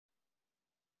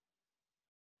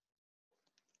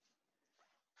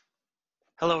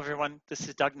Hello, everyone. This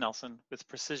is Doug Nelson with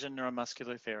Precision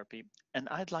Neuromuscular Therapy, and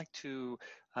I'd like to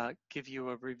give you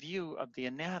a review of the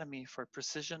anatomy for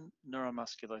precision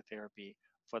neuromuscular therapy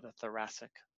for the thoracic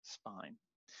spine.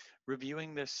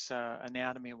 Reviewing this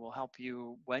anatomy will help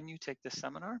you when you take this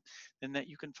seminar, and that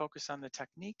you can focus on the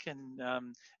technique and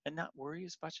not worry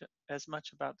as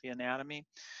much about the anatomy.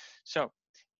 So,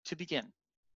 to begin,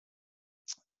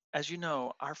 as you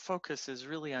know, our focus is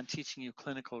really on teaching you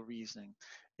clinical reasoning,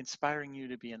 inspiring you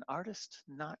to be an artist,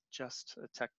 not just a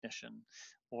technician.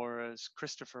 Or as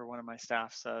Christopher, one of my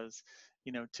staff, says,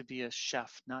 to be a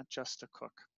chef, not just a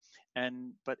cook.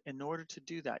 But in order to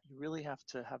do that, you really have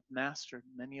to have mastered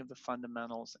many of the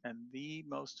fundamentals, and the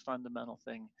most fundamental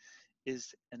thing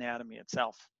is anatomy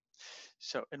itself.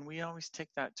 So, and we always take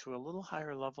that to a little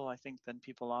higher level, I think, than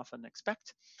people often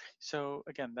expect. So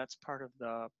again, that's part of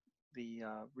the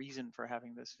reason for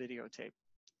having this videotape.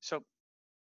 So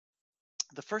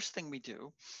the first thing we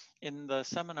do in the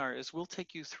seminar is we'll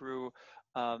take you through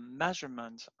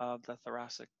measurement of the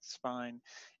thoracic spine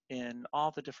in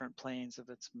all the different planes of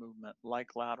its movement,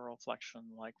 like lateral flexion,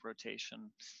 like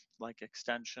rotation, like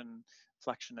extension,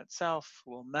 flexion itself.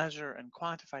 We'll measure and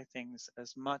quantify things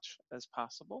as much as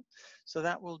possible. So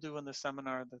that we'll do in the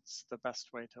seminar. That's the best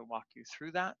way to walk you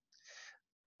through that.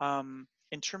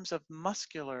 In terms of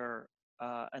muscular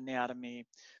anatomy,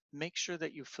 make sure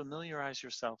that you familiarize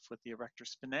yourself with the erector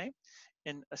spinae,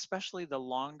 and especially the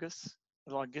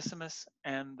longissimus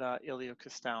and the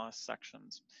iliocostalis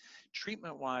sections.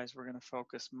 Treatment-wise, we're going to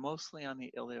focus mostly on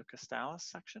the iliocostalis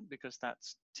section because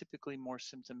that's typically more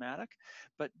symptomatic,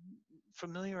 but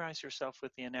familiarize yourself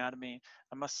with the anatomy.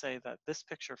 I must say that this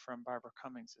picture from Barbara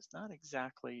Cummings is not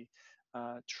exactly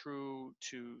true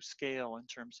to scale in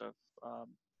terms of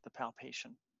the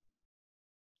palpation.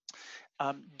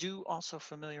 Do also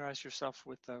familiarize yourself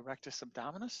with the rectus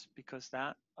abdominis, because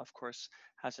that, of course,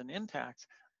 has an impact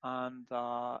on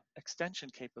the extension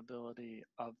capability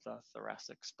of the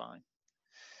thoracic spine.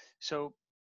 So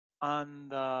on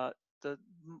the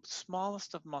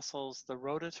smallest of muscles, the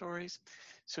rotatories,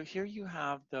 so here you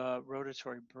have the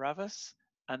rotatory brevis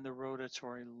and the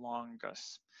rotatory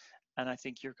longus. And I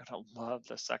think you're going to love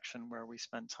the section where we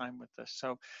spend time with this.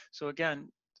 So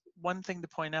again, one thing to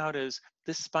point out is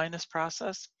this spinous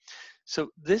process. So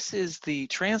this is the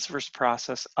transverse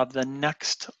process of the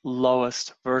next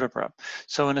lowest vertebra.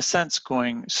 So in a sense,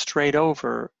 going straight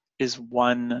over is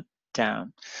one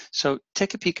down. So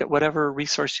take a peek at whatever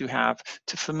resource you have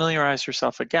to familiarize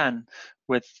yourself again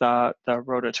with the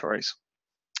rotatories.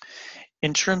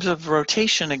 In terms of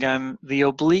rotation, again, the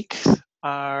obliques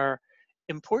are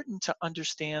important to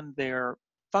understand their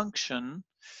function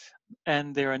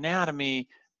and their anatomy,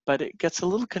 but it gets a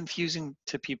little confusing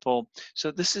to people.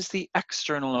 So this is the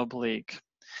external oblique.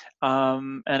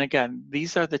 And again,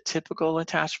 these are the typical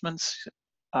attachments.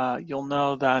 You'll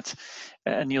know that,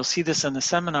 and you'll see this in the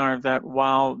seminar, that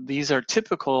while these are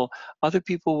typical, other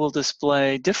people will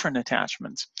display different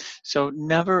attachments. So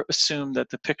never assume that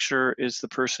the picture is the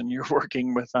person you're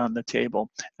working with on the table,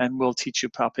 and we'll teach you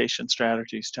palpation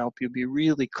strategies to help you be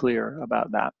really clear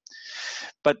about that.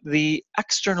 But the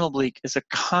external oblique is a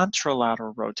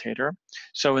contralateral rotator.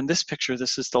 So in this picture,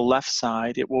 this is the left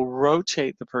side. It will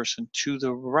rotate the person to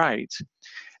the right,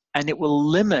 and it will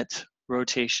limit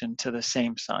rotation to the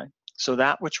same side. So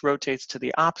that which rotates to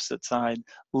the opposite side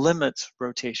limits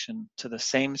rotation to the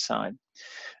same side.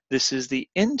 This is the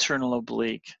internal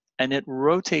oblique, and it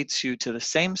rotates you to the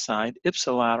same side,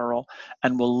 ipsilateral,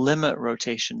 and will limit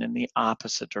rotation in the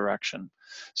opposite direction.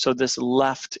 So this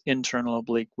left internal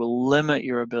oblique will limit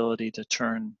your ability to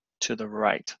turn to the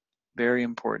right. Very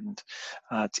important,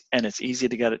 and it's easy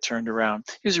to get it turned around.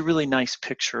 Here's a really nice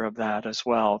picture of that as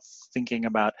well, thinking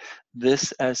about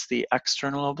this as the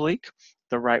external oblique,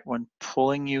 the right one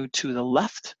pulling you to the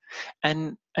left,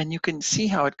 and you can see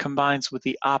how it combines with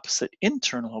the opposite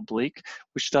internal oblique,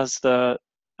 which does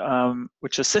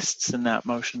which assists in that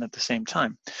motion at the same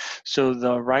time. So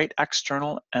the right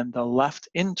external and the left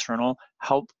internal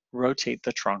help rotate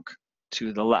the trunk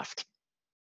to the left.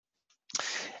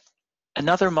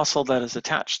 Another muscle that is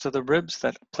attached to the ribs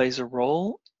that plays a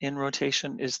role in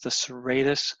rotation is the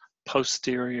serratus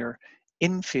posterior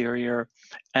inferior,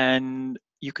 and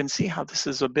you can see how this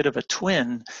is a bit of a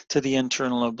twin to the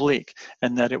internal oblique,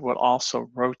 and that it will also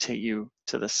rotate you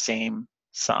to the same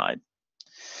side.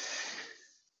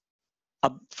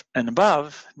 Up and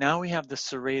above, now we have the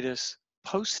serratus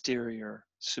posterior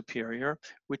superior,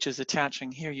 which is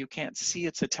attaching here. You can't see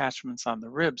its attachments on the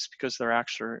ribs because they're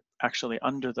actually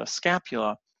under the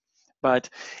scapula, but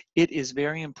it is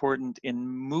very important in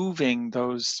moving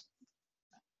those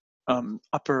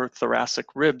upper thoracic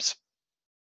ribs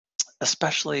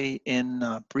especially in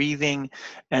breathing,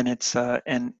 and it's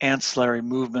and ancillary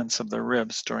movements of the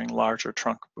ribs during larger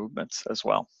trunk movements as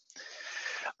well.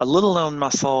 A little known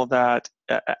muscle that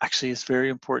actually is very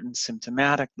important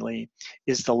symptomatically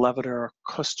is the levator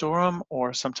costorum,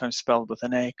 or sometimes spelled with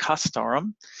an A,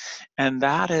 costorum, and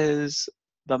that is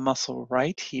the muscle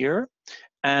right here.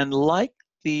 And like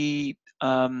the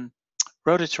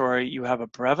rotatory, you have a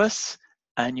brevis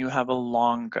and you have a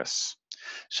longus.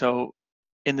 So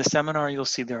in the seminar, you'll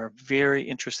see there are very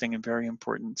interesting and very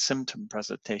important symptom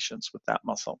presentations with that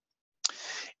muscle.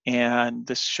 And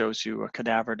this shows you a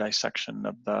cadaver dissection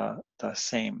of the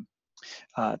same.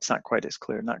 It's not quite as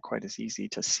clear, not quite as easy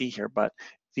to see here, but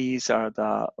these are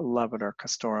the levator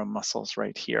costorum muscles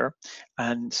right here.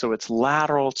 And so it's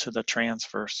lateral to the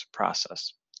transverse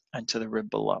process and to the rib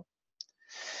below.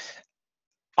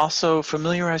 Also,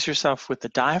 familiarize yourself with the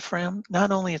diaphragm,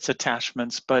 not only its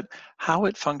attachments, but how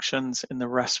it functions in the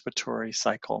respiratory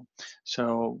cycle.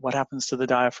 So what happens to the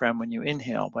diaphragm when you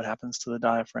inhale? What happens to the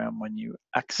diaphragm when you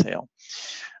exhale?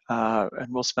 And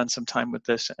we'll spend some time with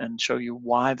this and show you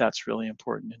why that's really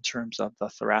important in terms of the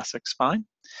thoracic spine.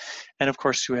 And of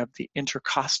course, you have the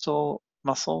intercostal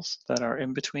muscles that are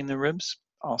in between the ribs,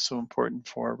 also important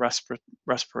for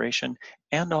respiration,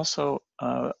 and also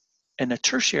in a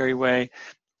tertiary way,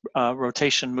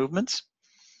 rotation movements.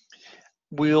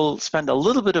 We'll spend a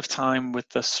little bit of time with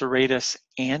the serratus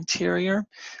anterior.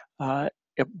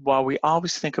 While we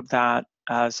always think of that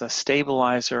as a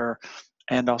stabilizer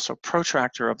and also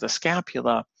protractor of the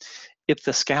scapula, if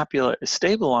the scapula is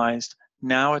stabilized,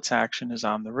 now its action is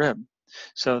on the rib.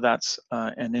 So that's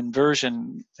an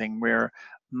inversion thing where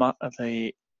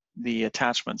the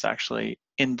attachments actually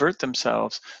invert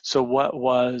themselves. So what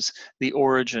was the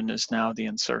origin is now the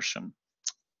insertion.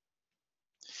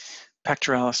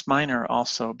 Pectoralis minor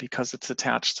also, because it's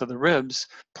attached to the ribs,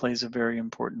 plays a very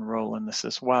important role in this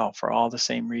as well, for all the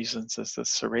same reasons as the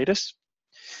serratus.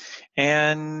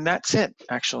 And that's it,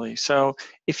 actually. So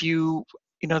if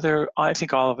I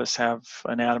think all of us have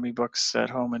anatomy books at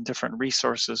home and different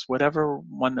resources. Whatever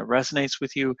one that resonates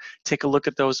with you, take a look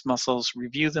at those muscles,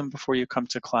 review them before you come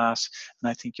to class,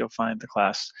 and I think you'll find the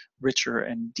class richer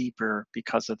and deeper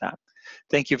because of that.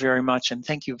 Thank you very much, and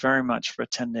thank you very much for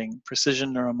attending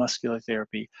Precision Neuromuscular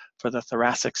Therapy for the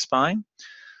thoracic spine.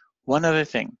 One other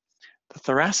thing, the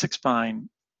thoracic spine,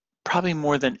 probably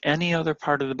more than any other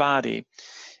part of the body,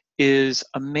 is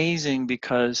amazing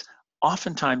because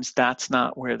oftentimes that's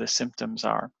not where the symptoms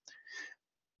are.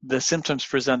 The symptoms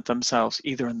present themselves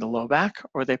either in the low back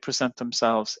or they present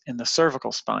themselves in the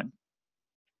cervical spine.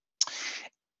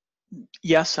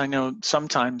 Yes, I know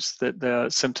sometimes that the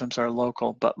symptoms are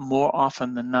local, but more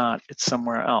often than not, it's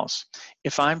somewhere else.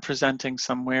 If I'm presenting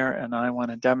somewhere and I want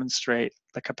to demonstrate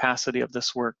the capacity of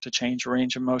this work to change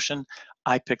range of motion,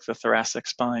 I pick the thoracic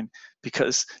spine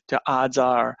because the odds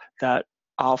are that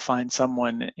I'll find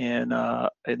someone in a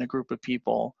group of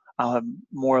people. I'll have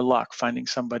more luck finding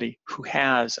somebody who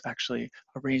has actually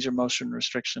a range of motion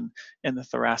restriction in the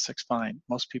thoracic spine.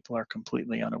 Most people are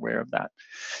completely unaware of that.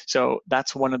 So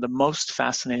that's one of the most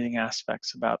fascinating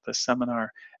aspects about this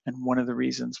seminar, and one of the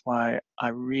reasons why I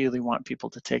really want people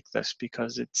to take this,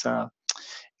 because it's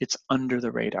under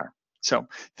the radar. So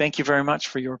thank you very much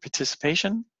for your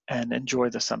participation, and enjoy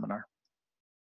the seminar.